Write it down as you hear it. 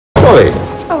Molly!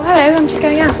 Oh, hello, I'm just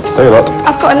going out. No, you're not.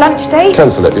 I've got a lunch date.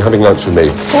 Cancel it, you're having lunch with me.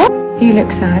 What? You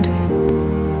look sad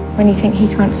when you think he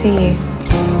can't see you.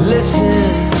 Listen,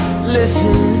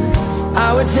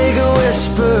 I would take a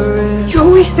whisper. You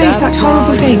always say such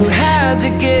horrible things.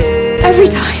 Every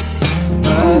time.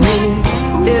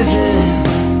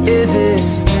 Is it?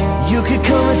 You could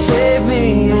come and save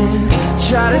me and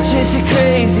try to chase it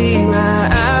crazy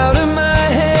right out of my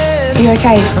head. Are you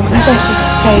okay? I don't just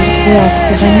say you are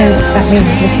because I know that means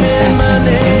looking sad and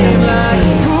you think no one can see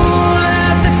you.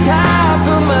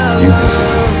 You can see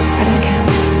me. I don't care.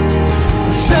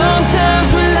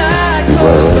 You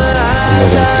were right. I'm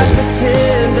not okay.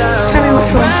 Tell me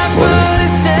what's wrong. Molly, I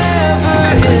think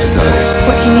I'm going to die.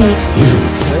 What do you need? You.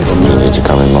 I'm going to need to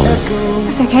come in, Molly.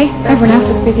 That's okay. Everyone else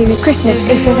is busy with Christmas.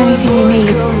 If there's anything you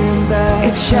need,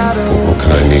 it's What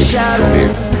can I need from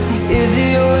you?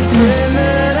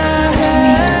 nothing. What do you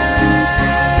need?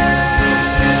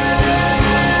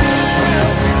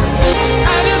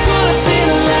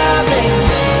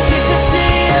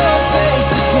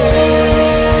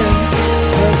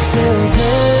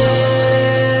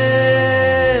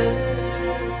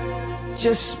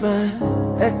 Just my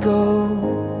echo.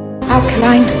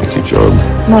 Alkaline. Thank you, John.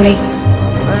 Molly.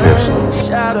 Yes.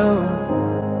 Shadow.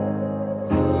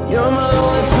 You're my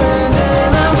only friend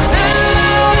and I'm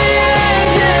out the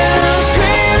edge and I'm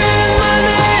screaming my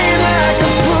name like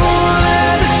a fool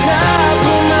at the top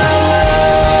of my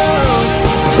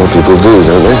lungs. What people do,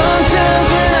 don't they? Sometimes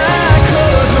when I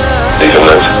close my eyes, Even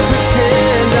those. I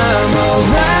pretend I'm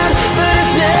alright, but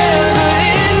it's never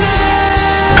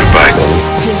enough. Goodbye, Molly.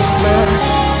 Just my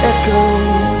echo.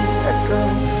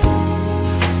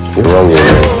 You're wrong, you're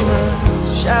right.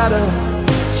 Shadow.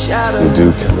 You do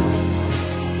come.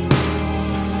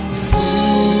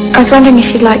 I was wondering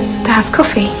if you'd like to have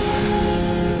coffee.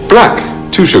 Black.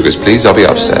 2 sugars, please. I'll be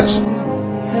upstairs.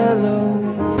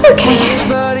 Okay.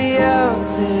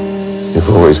 You've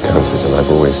always counted and I've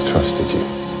always trusted you.